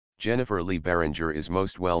Jennifer Lee Barringer is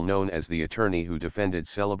most well known as the attorney who defended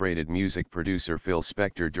celebrated music producer Phil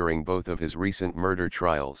Spector during both of his recent murder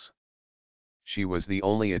trials. She was the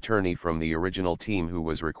only attorney from the original team who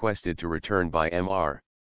was requested to return by Mr.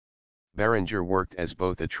 Barringer worked as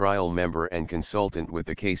both a trial member and consultant with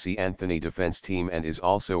the Casey Anthony defense team and is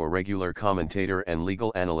also a regular commentator and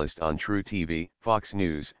legal analyst on True TV, Fox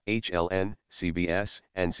News, HLN, CBS,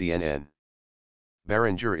 and CNN.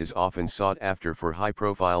 Barringer is often sought after for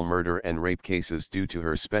high-profile murder and rape cases due to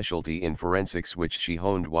her specialty in forensics, which she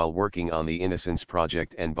honed while working on the Innocence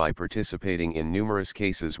Project and by participating in numerous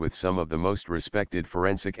cases with some of the most respected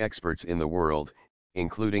forensic experts in the world,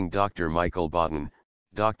 including Dr. Michael Botten,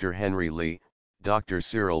 Dr. Henry Lee, Dr.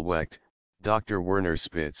 Cyril Wecht, Dr. Werner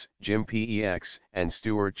Spitz, Jim Pex, and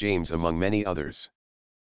Stuart James, among many others.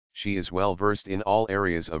 She is well versed in all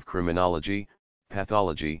areas of criminology,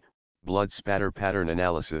 pathology, blood spatter pattern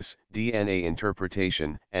analysis, DNA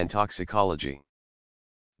interpretation, and toxicology.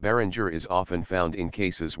 Barringer is often found in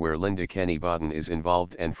cases where Linda Kenny Botten is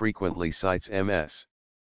involved and frequently cites Ms.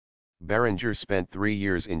 Barringer spent 3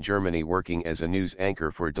 years in Germany working as a news anchor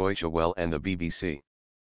for Deutsche Welle and the BBC.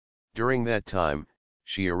 During that time,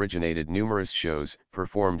 she originated numerous shows,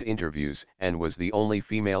 performed interviews, and was the only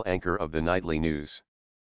female anchor of the nightly news.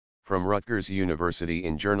 From Rutgers University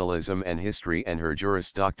in Journalism and History and her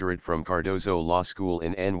Juris Doctorate from Cardozo Law School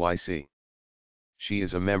in NYC. She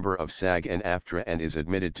is a member of SAG and AFTRA and is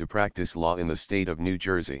admitted to practice law in the state of New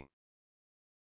Jersey.